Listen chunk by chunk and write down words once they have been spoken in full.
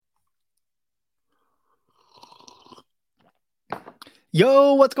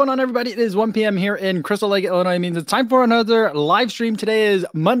Yo, what's going on, everybody? It is 1 p.m. here in Crystal Lake, Illinois. It means it's time for another live stream. Today is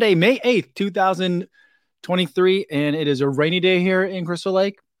Monday, May 8th, 2023, and it is a rainy day here in Crystal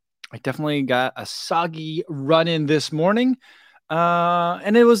Lake. I definitely got a soggy run in this morning,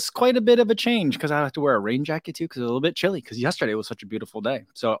 and it was quite a bit of a change because I have to wear a rain jacket too because it's a little bit chilly because yesterday was such a beautiful day.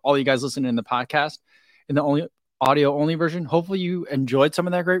 So, all you guys listening in the podcast, in the only audio only version, hopefully you enjoyed some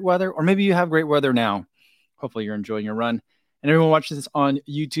of that great weather, or maybe you have great weather now. Hopefully you're enjoying your run. And everyone watching this on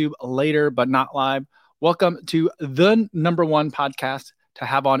YouTube later, but not live, welcome to the number one podcast to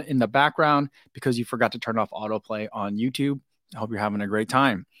have on in the background because you forgot to turn off autoplay on YouTube. I hope you're having a great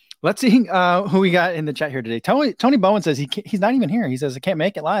time. Let's see who we got in the chat here today. Tony Bowen says he's not even here. He says, I can't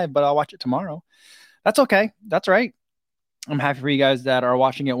make it live, but I'll watch it tomorrow. That's okay. That's right. I'm happy for you guys that are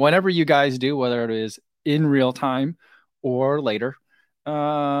watching it whenever you guys do, whether it is in real time or later.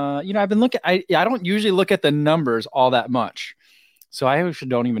 I've been looking. I don't usually look at the numbers all that much, so I actually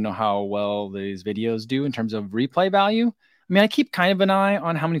don't even know how well these videos do in terms of replay value. I mean, I keep kind of an eye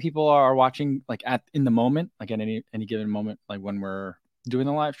on how many people are watching, like in the moment, like at any given moment, like when we're doing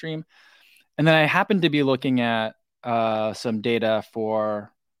the live stream. And then I happen to be looking at some data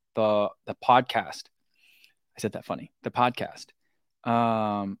for the podcast. I said that funny, the podcast,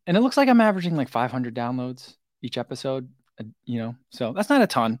 and it looks like I'm averaging like 500 downloads each episode. So that's not a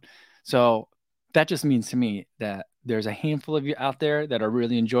ton. So that just means to me that there's a handful of you out there that are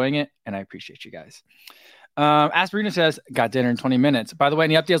really enjoying it, and I appreciate you guys. Asperina says, got dinner in 20 minutes. By the way,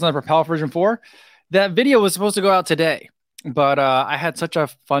 any updates on the Propel version 4? That video was supposed to go out today, but I had such a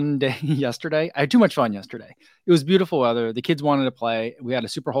fun day yesterday. I had too much fun yesterday. It was beautiful weather. The kids wanted to play. We had a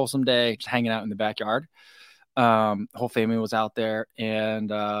super wholesome day, just hanging out in the backyard. The whole family was out there,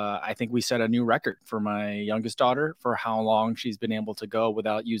 and I think we set a new record for my youngest daughter for how long she's been able to go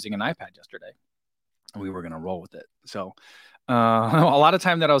without using an iPad yesterday. We were going to roll with it. So a lot of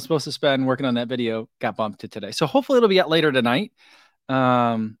time that I was supposed to spend working on that video got bumped to today. So hopefully it'll be out later tonight,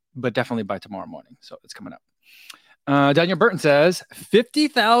 but definitely by tomorrow morning. So it's coming up. Daniel Burton says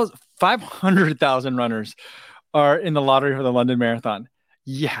 500,000 runners are in the lottery for the London Marathon.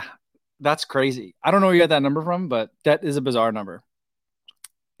 Yeah, that's crazy. I don't know where you got that number from, but that is a bizarre number.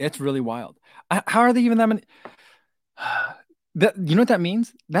 It's really wild. How are they even that many? You know what that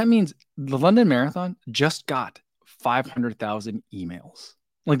means? That means the London Marathon just got 500,000 emails,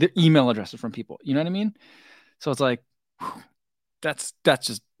 like the email addresses from people. You know what I mean? So it's like, that's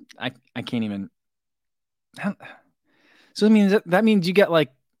just, I can't even. So that means you get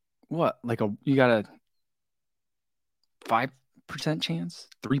like what? You got a 5% chance,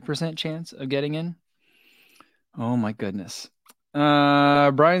 3% chance of getting in. Oh my goodness.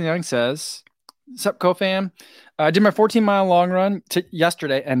 Brian Young says, sup, co-fam? I did my 14-mile long run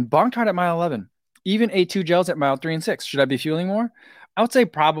yesterday and bonked hard at mile 11. Even ate 2 gels at mile 3 and 6. Should I be fueling more? I would say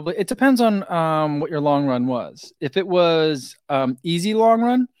probably. It depends on what your long run was. If it was easy long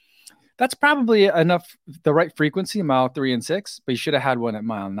run, that's probably enough, the right frequency, mile 3 and 6, but you should have had one at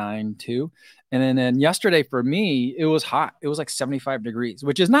mile 9 too. And then yesterday for me, it was hot. It was like 75 degrees,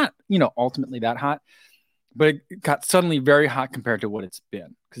 which is not, ultimately that hot, but it got suddenly very hot compared to what it's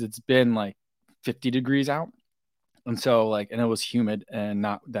been, because it's been like 50 degrees out. And so and it was humid and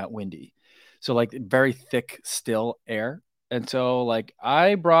not that windy. So very thick, still air. And so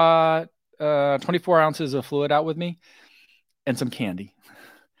I brought 24 ounces of fluid out with me and some candy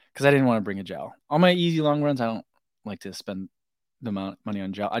because I didn't want to bring a gel. On my easy long runs, I don't like to spend the amount of money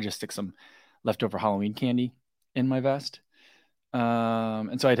on gel. I just stick some leftover Halloween candy in my vest.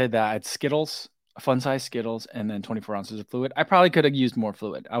 And so I did that. I had Skittles, a fun size Skittles, and then 24 ounces of fluid. I probably could have used more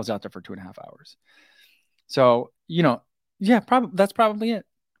fluid. I was out there for 2.5 hours. So, that's probably it.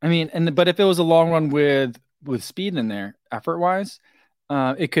 I mean, but if it was a long run with speed in there, effort wise,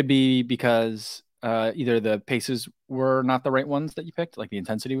 it could be because either the paces were not the right ones that you picked, like the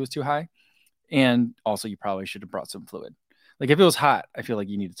intensity was too high. And also you probably should have brought some fluid. Like if it was hot, I feel like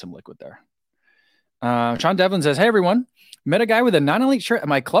you needed some liquid there. Sean Devlin says, hey everyone, met a guy with a non-elite shirt at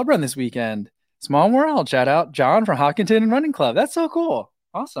my club run this weekend. Small world. Shout out John from Hawkinton Running Club. That's so cool.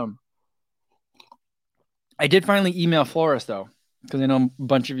 Awesome. I did finally email Flores though, because I know a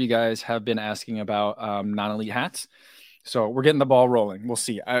bunch of you guys have been asking about non-elite hats. So we're getting the ball rolling. We'll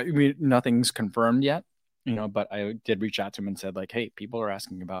see. Nothing's confirmed yet, but I did reach out to him and said hey, people are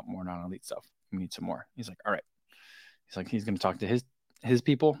asking about more non-elite stuff. We need some more. He's like, all right. He's going to talk to his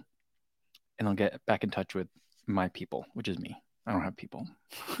people and I'll get back in touch with my people, which is me. I don't have people.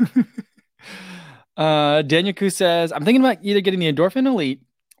 Daniel Koo says, I'm thinking about either getting the Endorphin Elite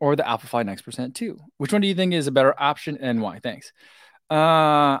or the Alphafly Next Percent 2. Which one do you think is a better option and why? Thanks.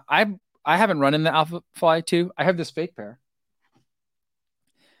 I haven't run in the Alphafly 2. I have this fake pair.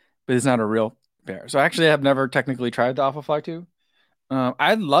 but it's not a real bear. So actually, I've never technically tried the Alpha Fly 2.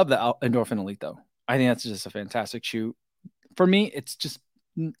 I love the Endorphin Elite though. I think that's just a fantastic shoe. For me, it's just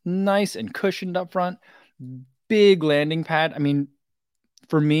nice and cushioned up front, big landing pad. I mean,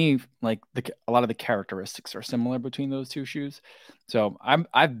 for me, like a lot of the characteristics are similar between those two shoes. So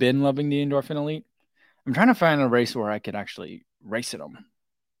I've been loving the Endorphin Elite. I'm trying to find a race where I could actually race in them.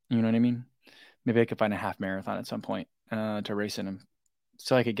 You know what I mean? Maybe I could find a half marathon at some point to race in them,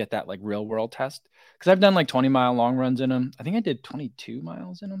 so I could get that like real world test. Because I've done like 20-mile long runs in them. I think I did 22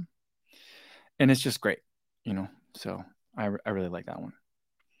 miles in them, and it's just great. You know, so I really like that one.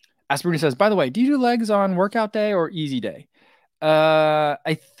 Asperity says, by the way, do you do legs on workout day or easy day?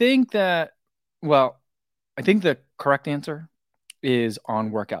 I think that, well, I think the correct answer is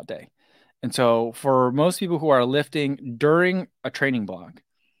on workout day. And so for most people who are lifting during a training block,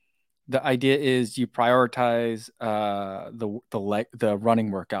 the idea is you prioritize the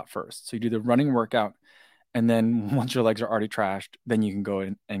running workout first. So you do the running workout, and then once your legs are already trashed, then you can go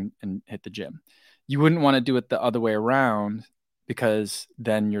in and hit the gym. You wouldn't want to do it the other way around, because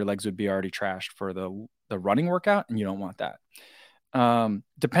then your legs would be already trashed for the running workout, and you don't want that.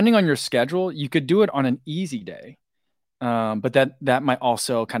 Depending on your schedule, you could do it on an easy day, but that might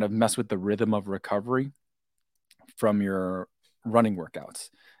also kind of mess with the rhythm of recovery from your running workouts.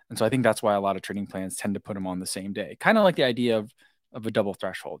 And so I think that's why a lot of training plans tend to put them on the same day. Kind of like the idea of a double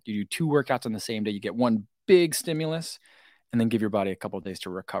threshold. You do 2 workouts on the same day, you get one big stimulus, and then give your body a couple of days to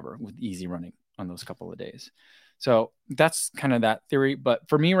recover with easy running on those couple of days. So that's kind of that theory. But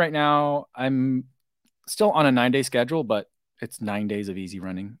for me right now, I'm still on a 9-day schedule, but it's 9 days of easy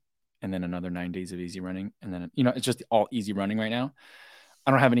running and then another 9 days of easy running. And then, it's just all easy running right now.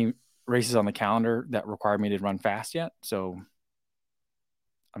 I don't have any races on the calendar that require me to run fast yet. So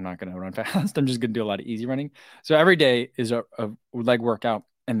I'm not going to run fast. I'm just going to do a lot of easy running. So every day is a leg workout,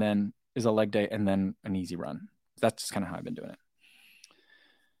 and then is a leg day, and then an easy run. That's just kind of how I've been doing it.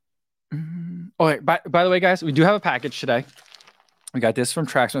 Okay. By the way, guys, we do have a package today. We got this from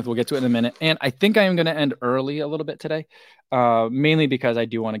Tracksmith. We'll get to it in a minute. And I think I am going to end early a little bit today, mainly because I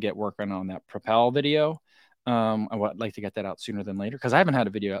do want to get working on that Propel video. I would like to get that out sooner than later, because I haven't had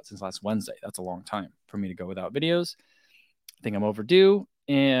a video out since last Wednesday. That's a long time for me to go without videos. I think I'm overdue.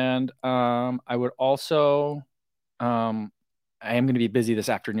 And I would also, I am going to be busy this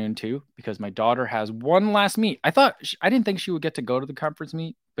afternoon too, because my daughter has one last meet. I didn't think she would get to go to the conference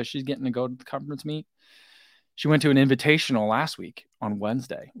meet, but she's getting to go to the conference meet. She went to an invitational last week on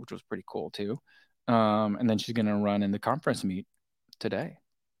Wednesday, which was pretty cool too. And then she's going to run in the conference meet today.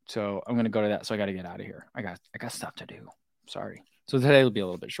 So I'm going to go to that. So I got to get out of here. I got stuff to do. Sorry. So today will be a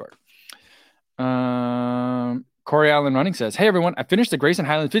little bit short. Corey Allen Running says, hey everyone, I finished the Grayson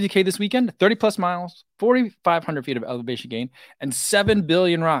Highlands 50K this weekend, 30 plus miles, 4,500 feet of elevation gain, and 7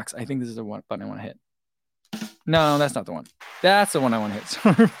 billion rocks. I think this is the one button I want to hit. No, that's not the one. That's the one I want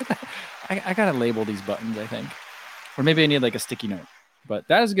to hit. I got to label these buttons, I think. Or maybe I need like a sticky note. But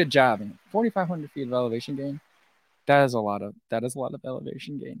that is a good job. 4,500 feet of elevation gain. That is a lot of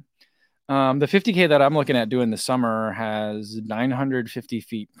elevation gain. The 50K that I'm looking at doing this summer has 950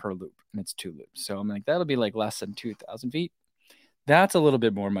 feet per loop, and it's 2 loops. So I'm like, that'll be like less than 2,000 feet. That's a little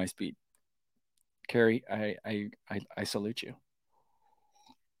bit more my speed. Carrie, I salute you.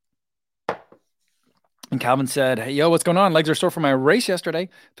 And Calvin said, hey, yo, what's going on? Legs are sore for my race yesterday.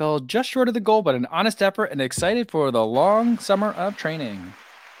 Fell just short of the goal, but an honest effort and excited for the long summer of training.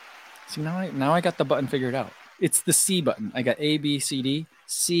 See, now I got the button figured out. It's the C button. I got A, B, C, D.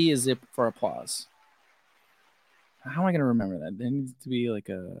 C is zip for applause. How am I going to remember that? There needs to be like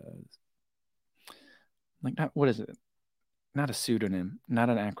what is it? Not a pseudonym, not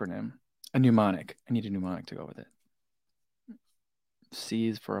an acronym, a mnemonic. I need a mnemonic to go with it. C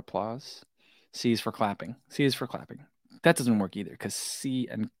is for applause. C is for clapping. C is for clapping. That doesn't work either, because C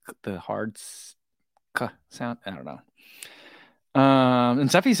and the hard K sound, I don't know. And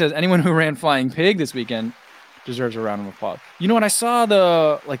Steffi says, anyone who ran Flying Pig this weekend deserves a round of applause. You know what? I saw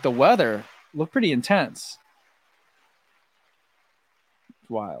the weather look pretty intense. It's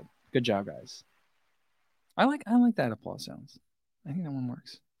wild. Good job, guys. I like that applause sounds. I think that one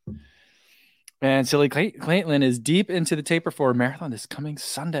works. And Silly Caitlin is deep into the taper for a marathon this coming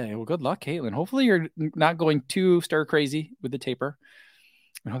Sunday. Well, good luck, Caitlin. Hopefully you're not going too stir crazy with the taper.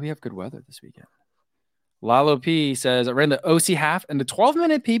 I hope you have good weather this weekend. Lalo P says, I ran the OC half and the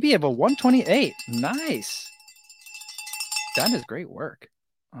 12-minute PB of a 128. Nice. That is great work.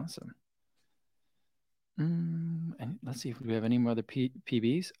 Awesome. And let's see if we have any more other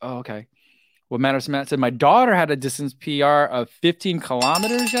PBs. Oh, okay. What matters to Matt said, my daughter had a distance PR of 15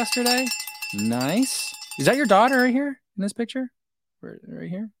 kilometers yesterday. Nice. Is that your daughter right here in this picture? Right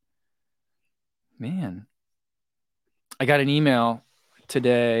here? Man, I got an email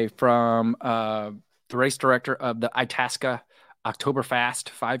today from the race director of the Itasca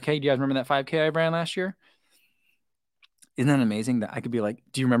Oktoberfest 5K. Do you guys remember that 5K I ran last year? Isn't that amazing that I could be like,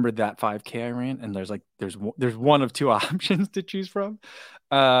 do you remember that 5K I ran? And there's one of two options to choose from,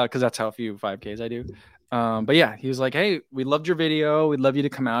 because that's how few 5Ks I do. But yeah, he was like, hey, we loved your video. We'd love you to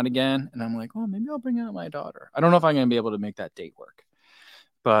come out again. And I'm like, oh, maybe I'll bring out my daughter. I don't know if I'm gonna be able to make that date work,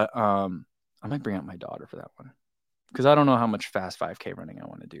 but I might bring out my daughter for that one because I don't know how much fast 5K running I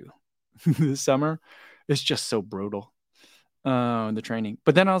want to do this summer. It's just so brutal, the training.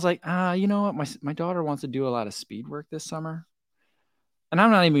 But then I was like, you know what? My daughter wants to do a lot of speed work this summer. And I'm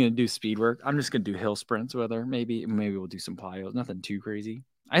not even going to do speed work. I'm just going to do hill sprints with her. Maybe we'll do some plyos. Nothing too crazy.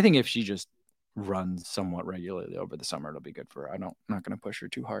 I think if she just runs somewhat regularly over the summer, it'll be good for her. I'm not going to push her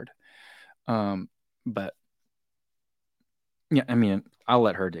too hard. But yeah, I mean, I'll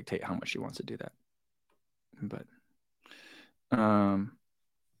let her dictate how much she wants to do that. But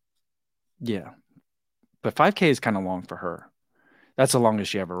yeah. But 5K is kind of long for her. That's the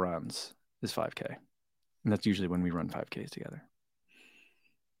longest she ever runs is 5K. And that's usually when we run 5Ks together.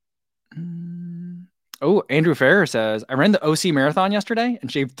 Oh, Andrew Ferrer says, I ran the OC marathon yesterday and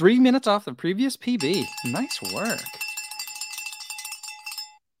shaved 3 minutes off the previous PB. Nice work.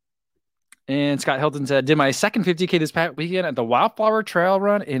 And Scott Hilton said, did my second 50K this past weekend at the Wildflower Trail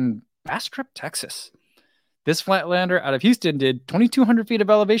Run in Bastrop, Texas. This flatlander out of Houston did 2,200 feet of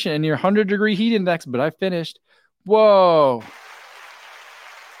elevation and near 100-degree heat index, but I finished. Whoa.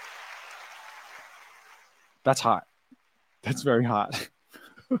 That's hot. That's very hot.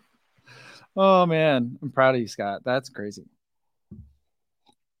 Oh, man. I'm proud of you, Scott. That's crazy.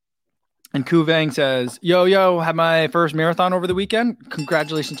 And Kuvang says, yo, had my first marathon over the weekend.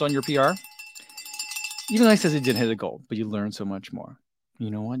 Congratulations on your PR. Even though he says he didn't hit a goal, but you learned so much more.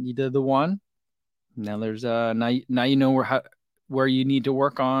 You know what? You did the one. Now there's now you know where you need to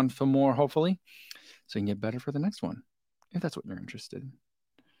work on for more, hopefully, so you can get better for the next one, if that's what you're interested in.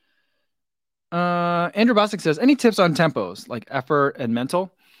 Andrew Bostic says, any tips on tempos, like effort and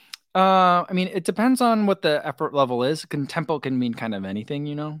mental? I mean, it depends on what the effort level is. Tempo can mean kind of anything,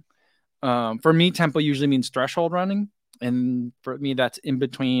 you know. For me, tempo usually means threshold running, and for me, that's in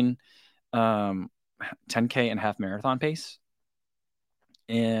between 10K and half marathon pace.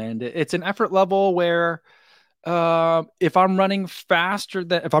 And it's an effort level where if I'm running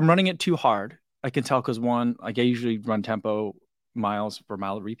if I'm running it too hard, I can tell because one, like I usually run tempo miles for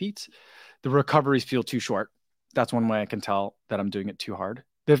mile repeats. The recoveries feel too short. That's one way I can tell that I'm doing it too hard.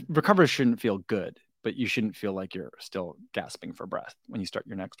 The recovery shouldn't feel good, but you shouldn't feel like you're still gasping for breath when you start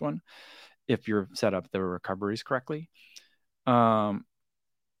your next one, if you're set up the recoveries correctly.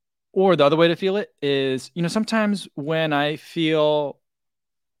 Or the other way to feel it is, you know, sometimes when I feel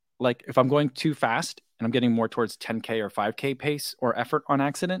like if I'm going too fast and I'm getting more towards 10K or 5K pace or effort on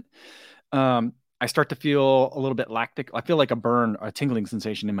accident, I start to feel a little bit lactic. I feel like a tingling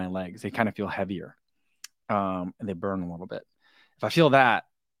sensation in my legs. They kind of feel heavier, and they burn a little bit. If I feel that,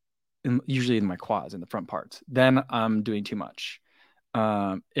 usually in my quads, in the front parts, then I'm doing too much.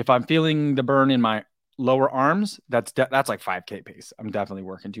 If I'm feeling the burn in my lower arms, that's like 5K pace. I'm definitely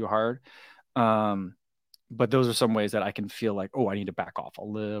working too hard. But those are some ways that I can feel like, oh, I need to back off a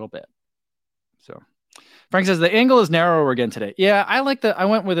little bit. So Frank says the angle is narrower again today. Yeah, I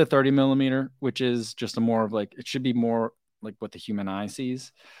went with a 30 millimeter, which is just a more of like, it should be more like what the human eye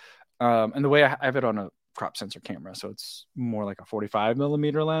sees. And the way I have it on a crop sensor camera, so it's more like a 45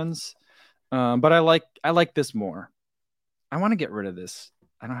 millimeter lens. But I like this more. I want to get rid of this.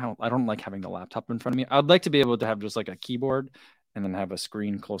 I don't like having the laptop in front of me. I'd like to be able to have just like a keyboard and then have a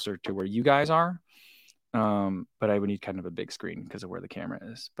screen closer to where you guys are. But I would need kind of a big screen because of where the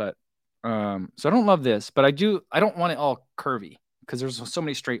camera is. But so I don't love this, but I don't want it all curvy because there's so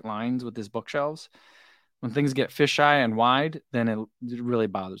many straight lines with these bookshelves. When things get fisheye and wide, then it really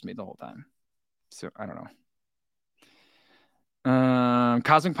bothers me the whole time. So I don't know.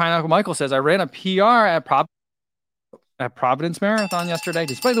 Cosmic Pineapple Michael says, I ran a PR at Providence Marathon yesterday,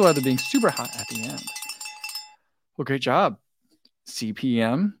 despite the weather being super hot at the end. Well, great job.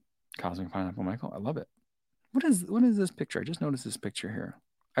 CPM, Cosmic Pineapple Michael. I love it. What is this picture? I just noticed this picture here.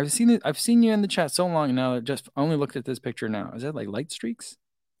 I've seen you in the chat so long now. I only looked at this picture now. Is that like light streaks?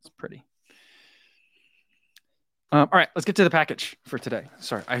 It's pretty. All right, let's get to the package for today.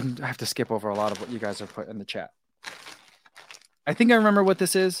 Sorry, I have to skip over a lot of what you guys have put in the chat. I think I remember what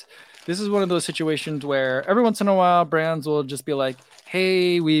this is. This is one of those situations where every once in a while, brands will just be like,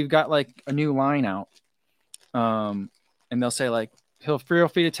 hey, we've got like a new line out. And they'll say like, feel free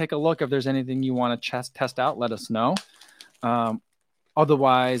to take a look. If there's anything you want to test out, let us know. I'll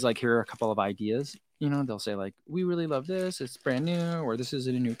Otherwise, like, here are a couple of ideas. They'll say like, we really love this. It's brand new, or this is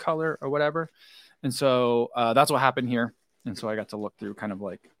in a new color, or whatever. And so that's what happened here. And so I got to look through kind of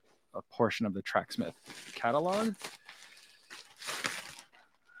like a portion of the Tracksmith catalog.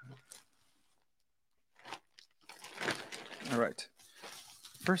 All right.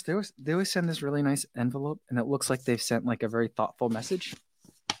 First, they always send this really nice envelope, and it looks like they've sent like a very thoughtful message.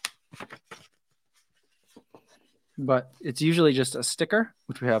 But it's usually just a sticker,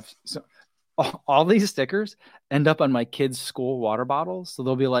 which we have. So all these stickers end up on my kids' school water bottles. So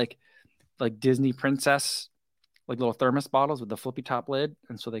they'll be like Disney princess, like little thermos bottles with the flippy top lid,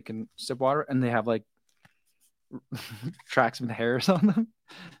 and so they can sip water, and they have like Tracksmith hairs on them.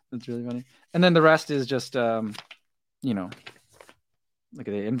 That's really funny. And then the rest is just like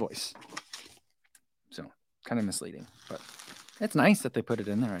the invoice. So kind of misleading, but it's nice that they put it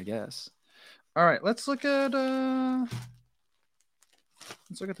in there, I guess. All right, let's look at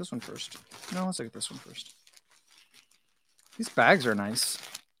this one first. No, let's look at this one first. These bags are nice.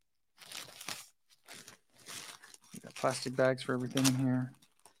 We got plastic bags for everything in here.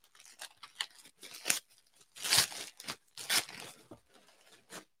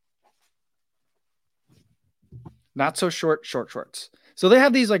 Not so short shorts. So they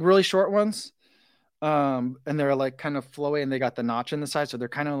have these like really short ones. And they're like kind of flowy, and they got the notch in the side. So they're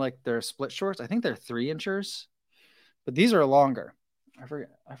kind of like they're split shorts. I think they're 3-inchers, but these are longer. I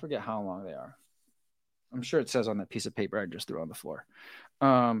forget how long they are. I'm sure it says on that piece of paper I just threw on the floor.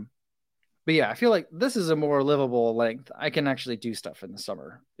 But yeah, I feel like this is a more livable length. I can actually do stuff in the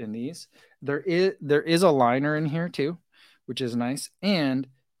summer in these. There is a liner in here too, which is nice. And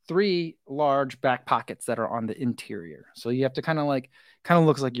 3 large back pockets that are on the interior. So you have to kind of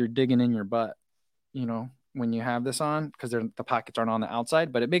looks like you're digging in your butt, when you have this on, because the pockets aren't on the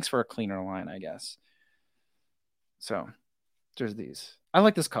outside, but it makes for a cleaner line, I guess. So there's these. I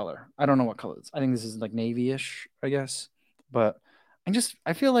like this color. I don't know what color it is. I think this is like navy-ish, I guess. But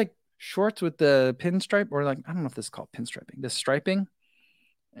I feel like shorts with the pinstripe, or like, I don't know if this is called pinstriping, this striping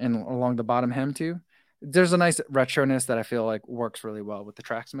and along the bottom hem too. There's a nice retroness that I feel like works really well with the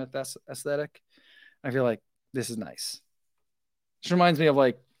Tracksmith aesthetic. I feel like this is nice. This reminds me of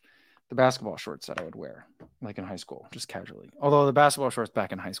like the basketball shorts that I would wear like in high school, just casually. Although the basketball shorts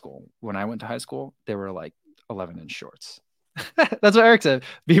back in high school, when I went to high school, they were like 11-inch shorts. That's what Eric said.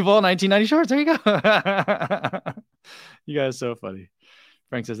 B-ball 1990 shorts. There you go. You guys are so funny.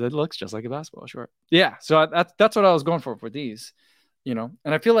 Frank says it looks just like a basketball short. Yeah, so that's what I was going for these, and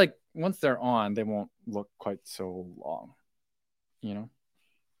I feel like once they're on, they won't look quite so long,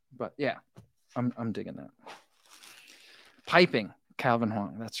 But yeah, I'm digging that. Piping, Calvin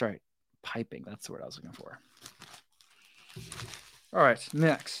Huang. That's right. Piping. That's the word I was looking for. All right,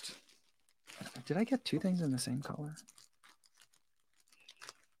 next. Did I get 2 things in the same color?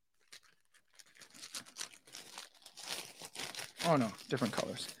 Oh no, different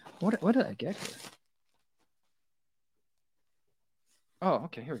colors. What did I get here? Oh,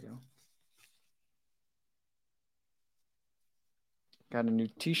 okay, here we go. Got a new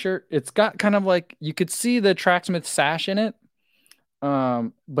t-shirt. It's got kind of like, you could see the Tracksmith sash in it.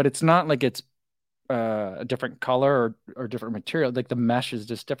 But it's not like it's a different color or different material. Like the mesh is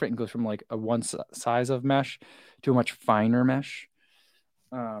just different. It goes from like a one size of mesh to a much finer mesh.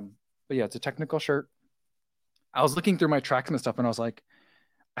 But yeah, it's a technical shirt. I was looking through my Tracksmith stuff, and I was like,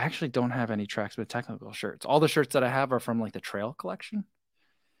 I actually don't have any Tracksmith technical shirts. All the shirts that I have are from like the Trail collection.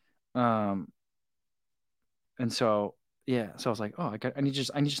 And so yeah, so I was like, oh, I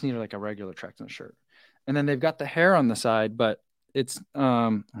just need like a regular Tracksmith shirt. And then they've got the hair on the side, but it's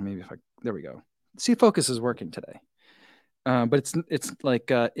maybe there we go. See, focus is working today. But it's like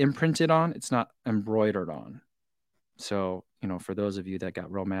imprinted on. It's not embroidered on. So, for those of you that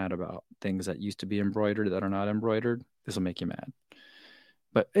got real mad about things that used to be embroidered that are not embroidered, this will make you mad.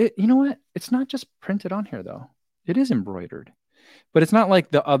 But you know what? It's not just printed on here, though. It is embroidered. But it's not like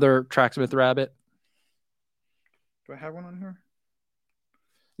the other Tracksmith rabbit. Do I have one on here?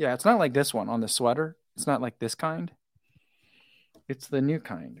 Yeah, it's not like this one on the sweater. It's not like this kind. It's the new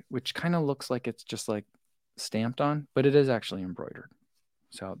kind, which kind of looks like it's just like stamped on, but it is actually embroidered.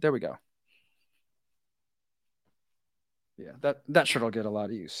 So there we go. Yeah, that shirt will get a lot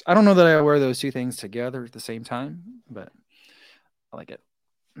of use. I don't know that I wear those 2 things together at the same time, but I like it.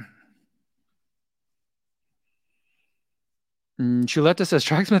 Chuleta says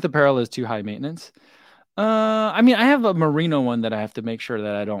Tracksmith apparel is too high maintenance. I mean, I have a merino one that I have to make sure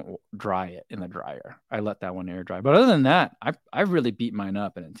that I don't dry it in the dryer. I let that one air dry. But other than that, I really beat mine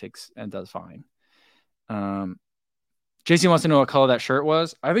up, and it does fine. JC wants to know what color that shirt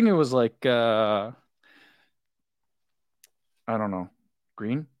was. I think it was like I don't know.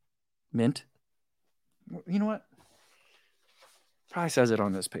 green, mint. You know what? Probably says it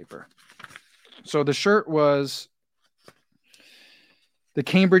on this paper. So the shirt was the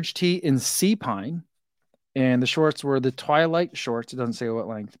Cambridge tee in sea pine, and the shorts were the twilight shorts. It doesn't say what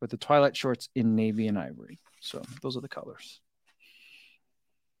length, but the twilight shorts in navy and ivory. So those are the colors.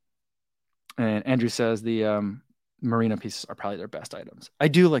 And Andrew says the merino pieces are probably their best items. I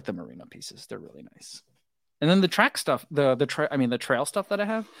do like the merino pieces; they're really nice. And then the track stuff, the trail stuff that I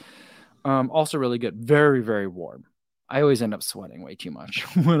have, also really good. Very, very warm. I always end up sweating way too much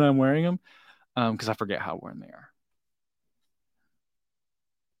when I'm wearing them because I forget how warm they are.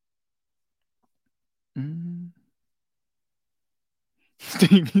 Mm.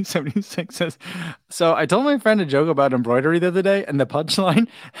 Stevie 76 says, so I told my friend a joke about embroidery the other day, and the punchline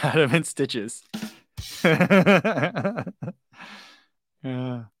had him in stitches. Yeah.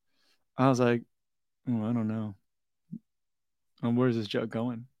 I was like, oh, I don't know. Where's this joke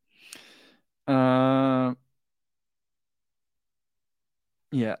going?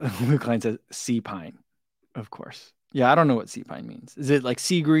 Yeah, Luke Klein says sea pine, of course. Yeah, I don't know what sea pine means. Is it like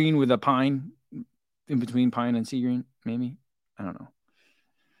sea green with a pine in between pine and sea green? Maybe. I don't know.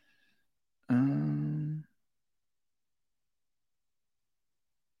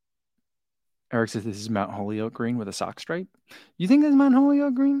 Eric says this is Mount Holyoke green with a sock stripe. You think this is Mount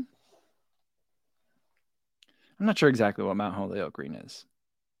Holyoke green? I'm not sure exactly what Mount Holyoke green is,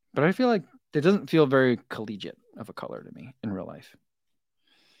 but I feel like it doesn't feel very collegiate of a color to me in real life.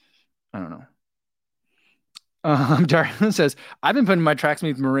 I don't know. Darren says, I've been putting my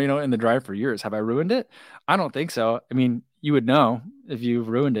tracksmith merino in the dryer for years. Have I ruined it? I don't think so. I mean, you would know if you've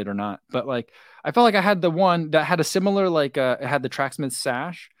ruined it or not. But like, I felt like I had the one that had a similar, like, it had the tracksmith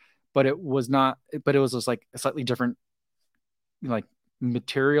sash, but it was not, but it was just like a slightly different, like,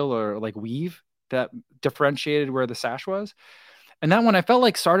 material or like weave that differentiated where the sash was. And that one I felt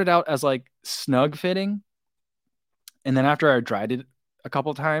like started out as like snug fitting. And then after I dried it a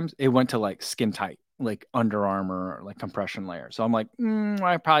couple times, it went to like skin tight, like Under Armour or like compression layer. So I'm like,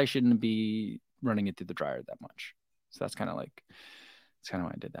 I probably shouldn't be running it through the dryer that much. So that's kind of why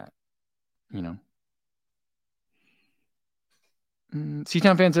I did that, you know.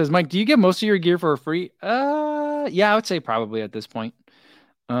 Seatown fan says, Mike, do you get most of your gear for free? Yeah, I would say probably at this point.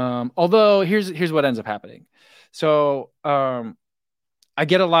 Although here's what ends up happening. So I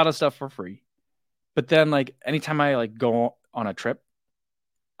get a lot of stuff for free, but then like anytime I like go on a trip,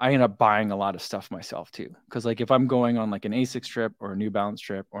 I end up buying a lot of stuff myself too. Because like if I'm going on like an ASICS trip or a New Balance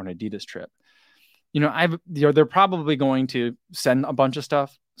trip or an Adidas trip, they're probably going to send a bunch of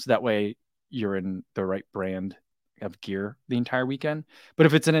stuff so that way you're in the right brand of gear the entire weekend. But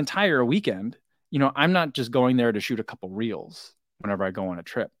if it's an entire weekend, I'm not just going there to shoot a couple reels whenever I go on a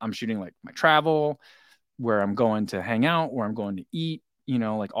trip. I'm shooting like my travel, where I'm going to hang out, where I'm going to eat,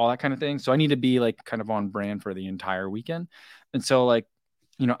 like all that kind of thing. So I need to be like kind of on brand for the entire weekend. And so like,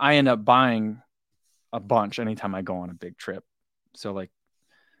 I end up buying a bunch anytime I go on a big trip. So like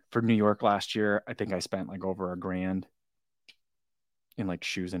for New York last year, I think I spent like over $1,000 in like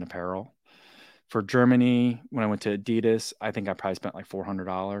shoes and apparel. For Germany, when I went to Adidas, I think I probably spent like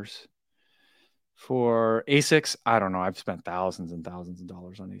 $400. For ASICS, I don't know. I've spent thousands and thousands of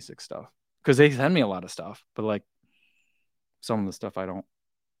dollars on ASICS stuff because they send me a lot of stuff, but like some of the stuff I don't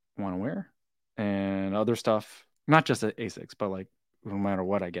want to wear, and other stuff, not just at ASICS, but like no matter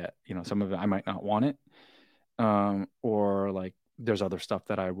what I get, some of it I might not want it, or like there's other stuff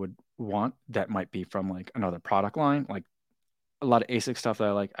that I would want that might be from like another product line, like a lot of ASICS stuff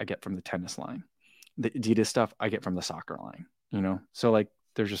that I get from the tennis line. The Adidas stuff I get from the soccer line, So like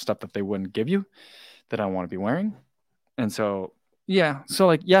there's just stuff that they wouldn't give you that I want to be wearing. And so, yeah. So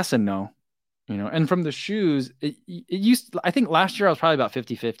like, yes and no, and from the shoes, I think last year I was probably about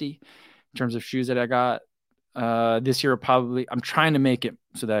 50-50 in terms of shoes that I got. This year, I'm trying to make it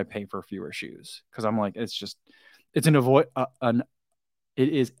so that I pay for fewer shoes. Cause I'm like, it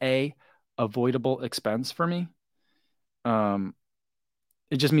is a avoidable expense for me.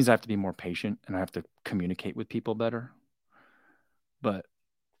 It just means I have to be more patient and I have to communicate with people better. But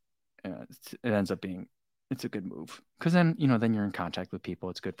it ends up being, it's a good move because then you're in contact with people.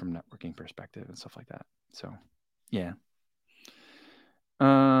 It's good from networking perspective and stuff like that. So, yeah.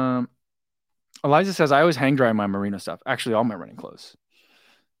 Eliza says I always hang dry my merino stuff. Actually, all my running clothes.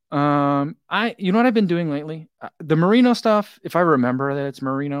 You know what I've been doing lately? The merino stuff. If I remember that it's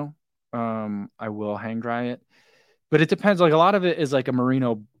merino, I will hang dry it. But it depends. Like a lot of it is like a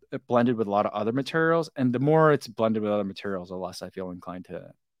merino blended with a lot of other materials, and the more it's blended with other materials, the less I feel inclined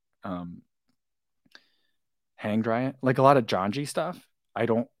to hang dry it. Like a lot of Janji stuff, I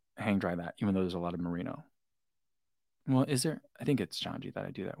don't hang dry that, even though there's a lot of merino. Well, is there? I think it's Janji that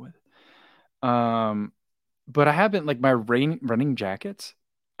I do that with. Um, but I haven't like my running jackets.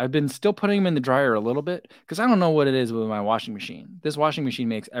 I've been still putting them in the dryer a little bit because I don't know what it is with my washing machine. This washing machine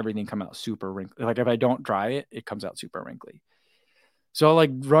makes everything come out super wrinkly. Like if I don't dry it, it comes out super wrinkly. So I'll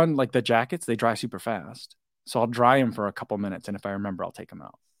like run like the jackets, they dry super fast. So I'll dry them for a couple minutes, and if I remember, I'll take them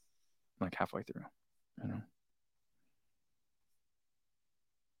out like halfway through. You know,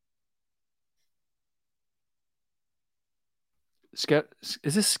 Sket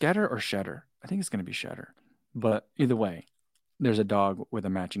is this Sketter or Shedder? I think it's gonna be Shedder. But either way, there's a dog with a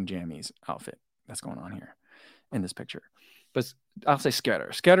matching jammies outfit that's going on here in this picture. But I'll say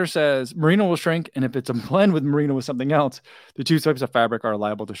Scatter. Scatter says merino will shrink, and if it's a blend with merino with something else, the two types of fabric are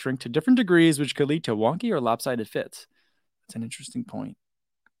liable to shrink to different degrees, which could lead to wonky or lopsided fits. That's an interesting point.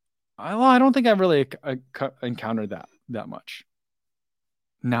 I don't think I've really encountered that much.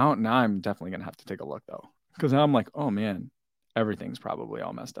 Now I'm definitely gonna have to take a look though, because now I'm like, oh man, everything's probably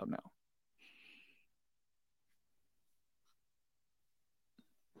all messed up now.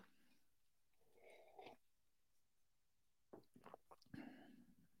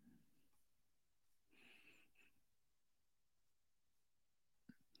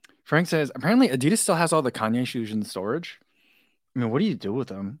 Frank says apparently Adidas still has all the Kanye shoes in storage. I mean, what do you do with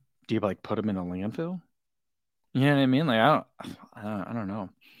them? Do you like put them in a landfill? You know what I mean? Like I don't know.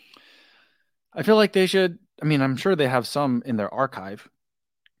 I feel like they should. I mean, I'm sure they have some in their archive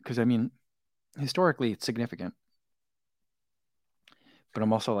because I mean, historically it's significant. But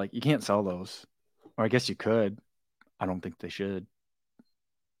I'm also like, you can't sell those, or I guess you could. I don't think they should.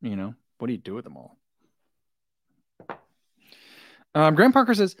 You know, what do you do with them all? Graham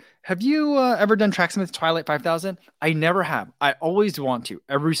Parker says, "Have you ever done Tracksmith Twilight 5000? I never have. I always want to.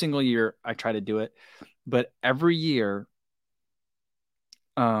 Every single year I try to do it, but every year,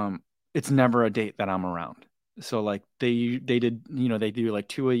 um, it's never a date that I'm around. So like they did, they do like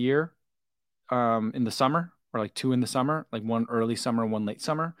two a year, in the summer, or like two in the summer, like one early summer, one late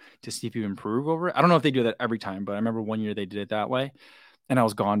summer, to see if you improve over it. I don't know if they do that every time, but I remember one year they did it that way, and I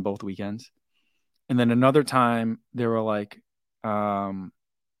was gone both weekends. And then another time they were like, um,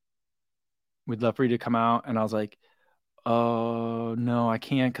 we'd love for you to come out. And I was like, oh, no, I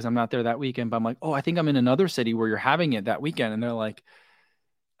can't because I'm not there that weekend. But I'm like, oh, I think I'm in another city where you're having it that weekend. And they're like,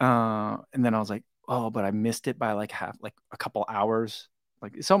 and then I was like, oh, but I missed it by like like a couple hours.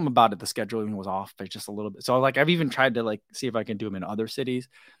 Like something about it, the scheduling was off by just a little bit. So like I've even tried to like see if I can do them in other cities,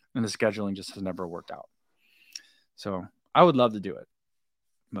 and the scheduling just has never worked out. So I would love to do it,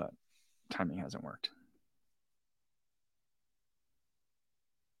 but timing hasn't worked.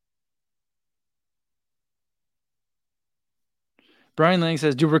 Brian Lang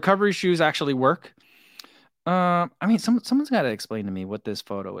says, "Do recovery shoes actually work?" I mean, someone's got to explain to me what this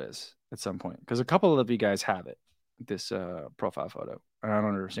photo is at some point because a couple of you guys have it, this profile photo, and I don't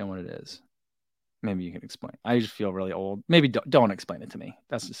understand what it is. Maybe you can explain. I just feel really old. Maybe don't explain it to me.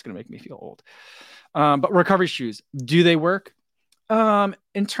 That's just gonna make me feel old. But recovery shoes, do they work?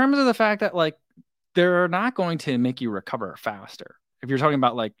 In terms of the fact that like they're not going to make you recover faster. If you're talking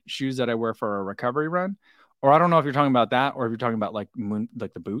about like shoes that I wear for a recovery run, or I don't know if you're talking about that, or if you're talking about like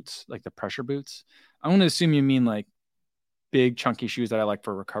like the boots, like the pressure boots. I'm going to assume you mean like big chunky shoes that I like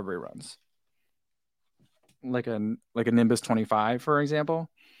for recovery runs, like a Nimbus 25, for example,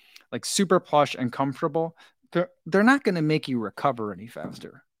 like super plush and comfortable. They're not going to make you recover any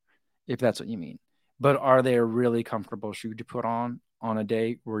faster, if that's what you mean. But are they a really comfortable shoe to put on a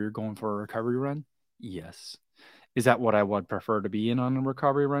day where you're going for a recovery run? Yes. Is that what I would prefer to be in on a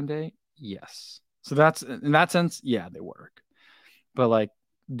recovery run day? Yes. So that's in that sense, yeah, they work. But like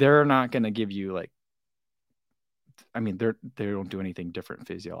they're not going to give you like, I mean, they don't do anything different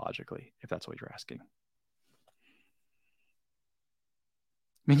physiologically, if that's what you're asking. I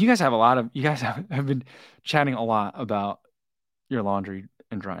mean, you guys have been chatting a lot about your laundry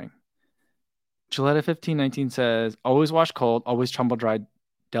and drying. Gillette 1519 says, always wash cold, always tumble dry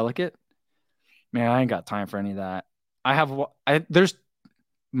delicate. Man, I ain't got time for any of that. There's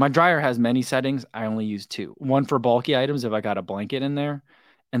my dryer has many settings. I only use two. One for bulky items if I got a blanket in there,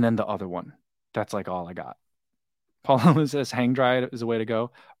 and then the other one. That's like all I got. Paul says hang dry is a way to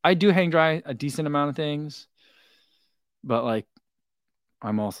go. I do hang dry a decent amount of things, but like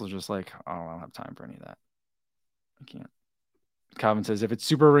I'm also just like, oh, I don't have time for any of that. I can't. Calvin says if it's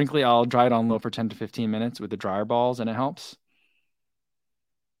super wrinkly, I'll dry it on low for 10 to 15 minutes with the dryer balls, and it helps.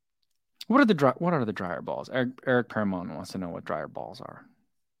 What are the dryer balls? Eric Paramount wants to know what dryer balls are.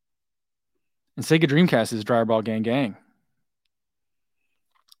 And Sega Dreamcast is dryer ball gang gang.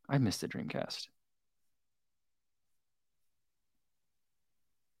 I missed the Dreamcast.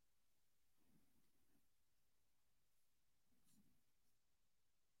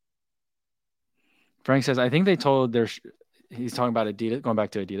 Frank says, I think they told he's talking about Adidas, going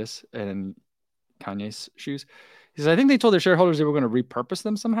back to Adidas and Kanye's shoes. He says, I think they told their shareholders they were going to repurpose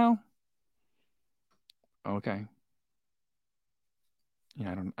them somehow. Okay.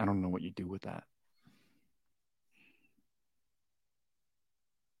 Yeah, I don't know what you do with that.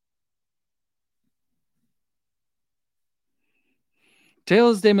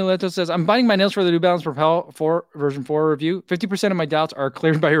 Tails de Mileto says, I'm biting my nails for the New Balance Propel 4 version 4 review. 50% of my doubts are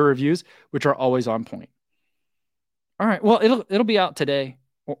cleared by your reviews, which are always on point. All right. Well, it'll be out today,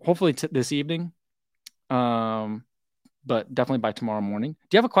 hopefully this evening. But definitely by tomorrow morning.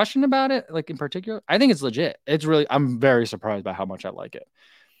 Do you have a question about it, like in particular? I think it's legit. It's really, I'm very surprised by how much I like it.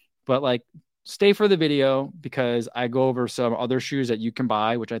 But like, stay for the video because I go over some other shoes that you can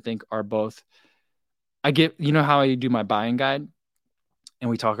buy, which I think are both. You know how I do my buying guide, and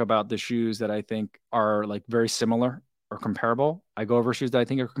we talk about the shoes that I think are like very similar or comparable. I go over shoes that I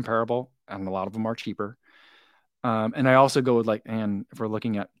think are comparable, and a lot of them are cheaper. And I also go with like, and if we're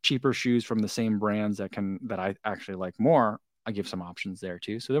looking at cheaper shoes from the same brands that I actually like more, I give some options there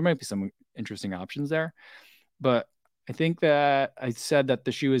too. So there might be some interesting options there. But I think that I said that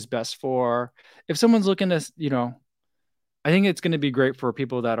the shoe is best for if someone's looking to, I think it's going to be great for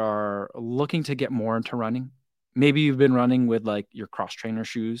people that are looking to get more into running. Maybe you've been running with like your cross trainer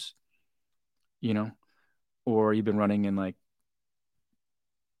shoes, you know, or you've been running in like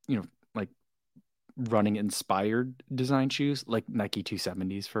running inspired design shoes like Nike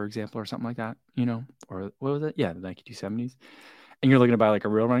 270s, for example, or something like that, or what was it? Yeah, the Nike 270s. And you're looking to buy like a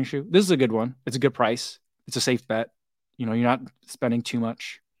real running shoe. This is a good one. It's a good price. It's a safe bet. You're not spending too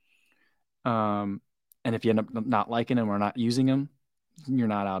much. And if you end up not liking them or not using them, you're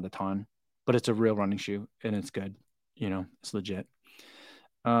not out a ton. But it's a real running shoe and it's good. It's legit.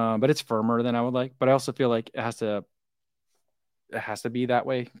 But it's firmer than I would like. But I also feel like it has to be that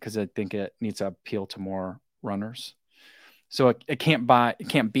way because I think it needs to appeal to more runners. So it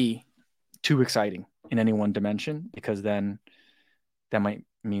can't be too exciting in any one dimension because then that might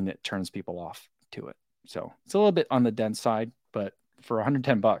mean it turns people off to it. So it's a little bit on the dense side, but for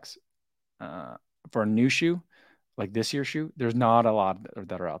 $110 for a new shoe, like this year's shoe, there's not a lot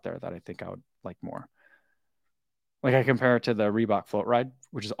that are out there that I think I would like more. Like I compare it to the Reebok Float Ride,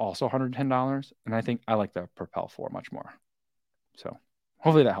 which is also $110, and I think I like the Propel 4 much more. So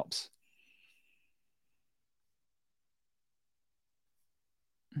hopefully that helps.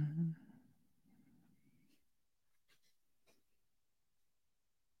 Mm-hmm.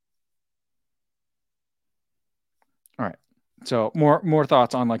 All right. So more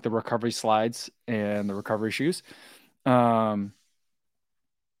thoughts on like the recovery slides and the recovery shoes. Um,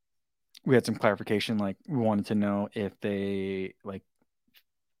 we had some clarification, like we wanted to know if they like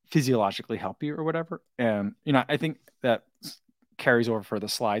physiologically help you or whatever. And I think that carries over for the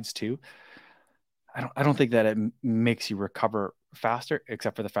slides too. I don't think that it makes you recover faster,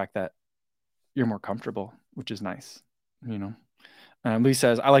 except for the fact that you're more comfortable, which is nice. You know. Lee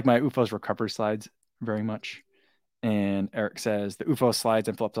says I like my UFOs recovery slides very much. And Eric says the UFO slides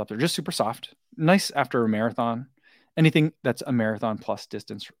and flips up, they're just super soft. Nice after a marathon. Anything that's a marathon plus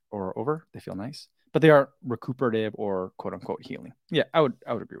distance or over, they feel nice. But they are recuperative or quote unquote healing. Yeah, I would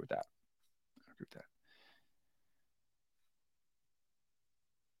agree with that. I agree with that.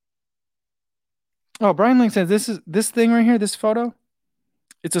 Oh, Brian Link says this thing right here, this photo,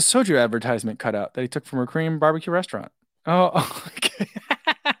 it's a soju advertisement cutout that he took from a Korean barbecue restaurant. Oh, okay.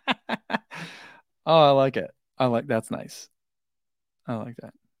 Oh, I like it. That's nice. I like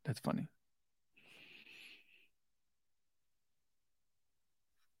that. That's funny.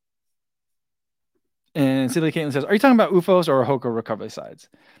 And Silly Caitlin says, "Are you talking about UFOs or Hoka recovery sides?"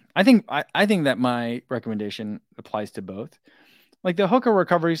 I think that my recommendation applies to both. Like the Hoka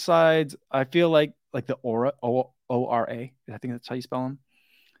recovery sides, I feel like the ORA. I think that's how you spell them.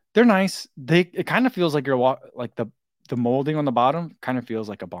 They're nice. It kind of feels like like the molding on the bottom kind of feels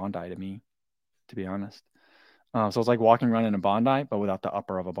like a Bondi to me, to be honest. So it's like walking around in a Bondi, but without the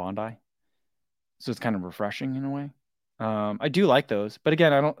upper of a Bondi. So it's kind of refreshing in a way. I do like those, but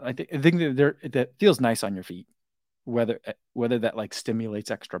again, I think that feels nice on your feet. Whether that like stimulates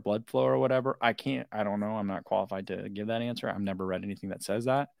extra blood flow or whatever, I don't know. I'm not qualified to give that answer. I've never read anything that says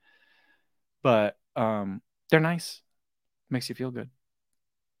that, but they're nice. Makes you feel good.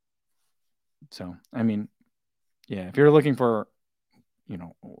 So I mean, yeah, if you're looking for,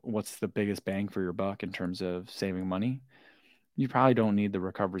 what's the biggest bang for your buck in terms of saving money, you probably don't need the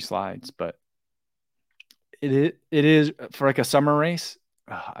recovery slides, but it is for like a summer race.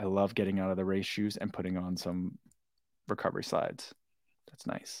 I love getting out of the race shoes and putting on some recovery slides. That's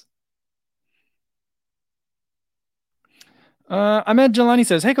nice. Ahmed Jelani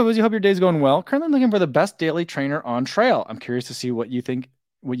says, "Hey, Kofuzi, hope your day's going well. Currently looking for the best daily trainer on trail. I'm curious to see what you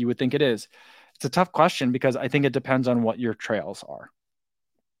would think it is. It's a tough question because I think it depends on what your trails are,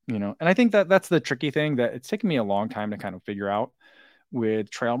 And I think that that's the tricky thing that it's taken me a long time to kind of figure out with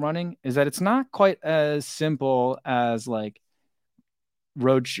trail running is that it's not quite as simple as like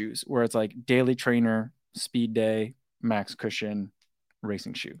road shoes, where it's like daily trainer, speed day, max cushion,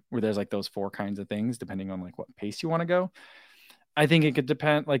 racing shoe, where there's like those four kinds of things depending on like what pace you want to go. I think it could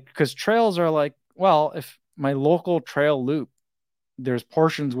depend, like, because trails are like, well, if my local trail loop, there's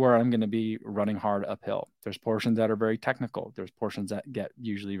portions where I'm going to be running hard uphill. There's portions that are very technical. There's portions that get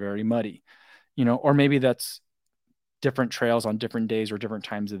usually very muddy, or maybe that's different trails on different days or different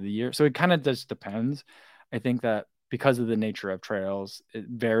times of the year. So it kind of just depends. I think that because of the nature of trails, it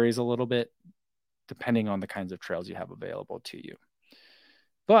varies a little bit depending on the kinds of trails you have available to you.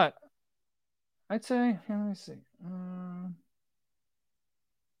 But I'd say, let me see.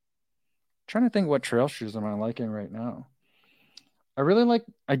 Trying to think what trail shoes am I liking right now. I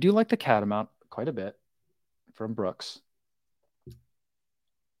do like the Catamount quite a bit from Brooks.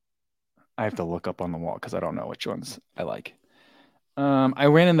 I have to look up on the wall because I don't know which ones I like. I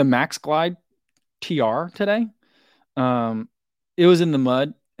ran in the Max Glide TR today. It was in the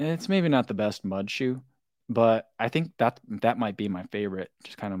mud. It's maybe not the best mud shoe, but I think that might be my favorite.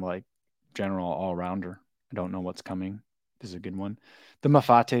 Just kind of like general all rounder. I don't know what's coming. This is a good one. The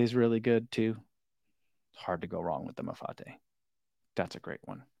Mafate is really good too. It's hard to go wrong with the Mafate. That's a great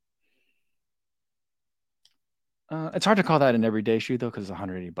one. It's hard to call that an everyday shoe though, because it's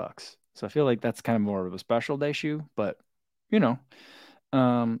 $180. So I feel like that's kind of more of a special day shoe. But you know,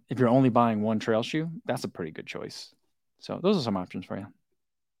 if you're only buying one trail shoe, that's a pretty good choice. So those are some options for you.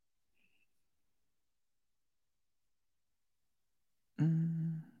 Mm.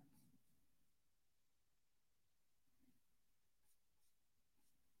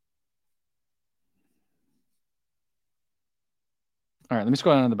 All right, let me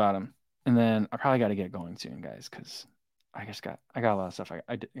scroll down to the bottom, and then I probably got to get going soon, guys, because I got a lot of stuff.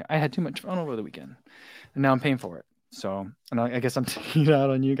 I had too much fun over the weekend, and now I'm paying for it. So, and I guess I'm taking it out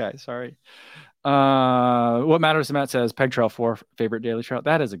on you guys. Sorry. What matters to Matt says Peg Trail 4 favorite daily trail.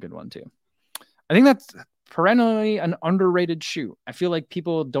 That is a good one too. I think that's perennially an underrated shoe. I feel like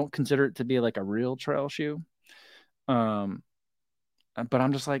people don't consider it to be like a real trail shoe. Um, but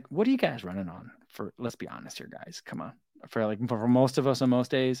I'm just like, what are you guys running on? For let's be honest here, guys. Come on. For most of us on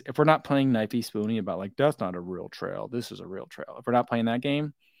most days, if we're not playing knifey spoony about like that's not a real trail, this is a real trail. If we're not playing that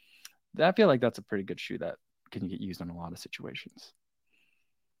game, I feel like that's a pretty good shoe that can get used in a lot of situations.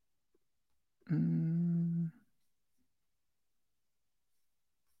 Mm.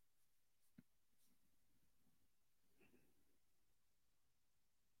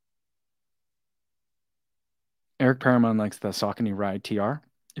 Eric Paramount likes the Saucony Ride TR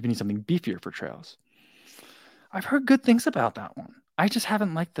if you need something beefier for trails. I've heard good things about that one. I just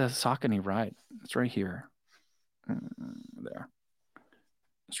haven't liked the Saucony Ride. It's right here. There.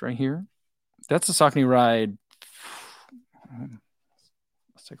 It's right here. That's the Saucony Ride.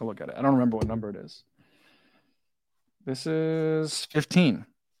 Let's take a look at it. I don't remember what number it is. This is 15.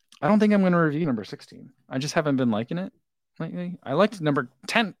 I don't think I'm going to review number 16. I just haven't been liking it lately. I liked number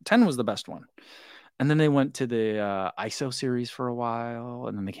 10. 10 was the best one. And then they went to the ISO series for a while,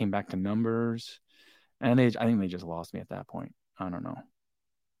 and then they came back to numbers. And I think they just lost me at that point. I don't know.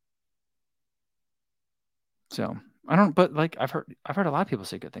 So I don't, but like I've heard a lot of people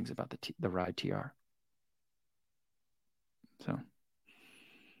say good things about the Ride TR. So,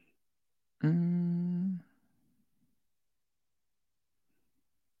 mm.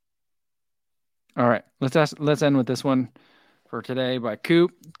 All right, let's end with this one for today by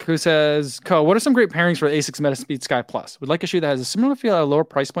Coop. Coop says, what are some great pairings for ASICS Metaspeed Sky Plus? Would like a shoe that has a similar feel at a lower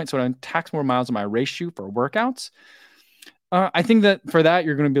price point so I tax more miles on my race shoe for workouts. I think that for that,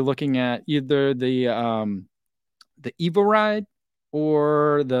 you're going to be looking at either the Evo Ride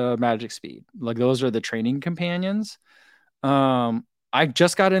or the Magic Speed. Like those are the training companions. I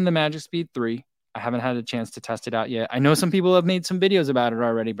just got in the Magic Speed 3. I haven't had a chance to test it out yet. I know some people have made some videos about it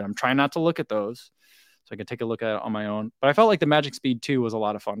already, but I'm trying not to look at those so I can take a look at it on my own. But I felt like the Magic Speed 2 was a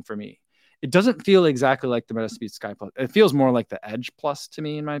lot of fun for me. It doesn't feel exactly like the Metaspeed Sky Plus. It feels more like the Edge Plus to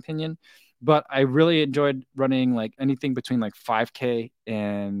me, in my opinion. But I really enjoyed running like anything between like 5K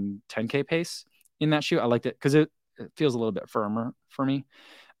and 10K pace in that shoe. I liked it because it feels a little bit firmer for me.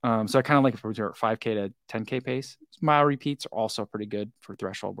 So I kind of like it for 5K to 10K pace. Mile repeats are also pretty good for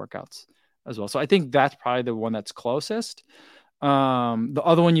threshold workouts as well. So I think that's probably the one that's closest. The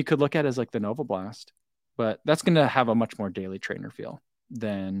other one you could look at is like the Nova Blast, but that's going to have a much more daily trainer feel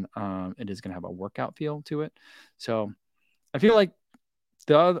than it is going to have a workout feel to it. So I feel like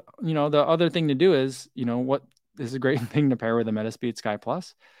the other thing to do is, what is a great thing to pair with the Metaspeed Sky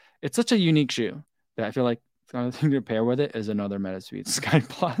Plus. It's such a unique shoe that I feel like the other thing to pair with it is another Metaspeed Sky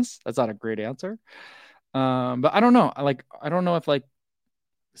Plus. That's not a great answer. But I don't know. I don't know if like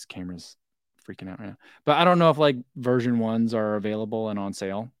this camera's freaking out right now. But I don't know if like version ones are available and on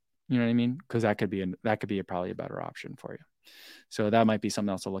sale. You know what I mean? Because that could be probably a better option for you. So that might be something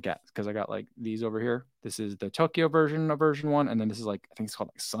else to look at, because I got like these over here. This is the Tokyo version of version one, and then this is like, I think it's called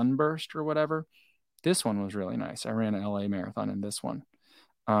like Sunburst or whatever. This one was really nice. I ran an LA marathon in this one.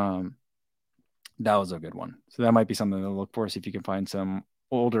 That was a good one. So that might be something to look for. See if you can find some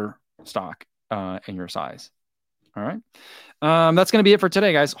older stock in your size. All right. That's going to be it for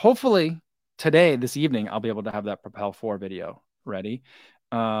today, guys. Hopefully today, this evening, I'll be able to have that Propel 4 video ready.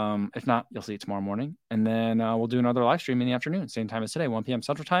 If not, you'll see it tomorrow morning. And then we'll do another live stream in the afternoon, same time as today, 1 p.m.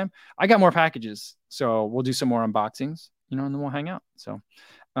 Central Time. I got more packages, so we'll do some more unboxings, and then we'll hang out. So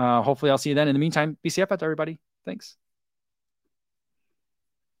hopefully I'll see you then. In the meantime, be safe out there, everybody. Thanks.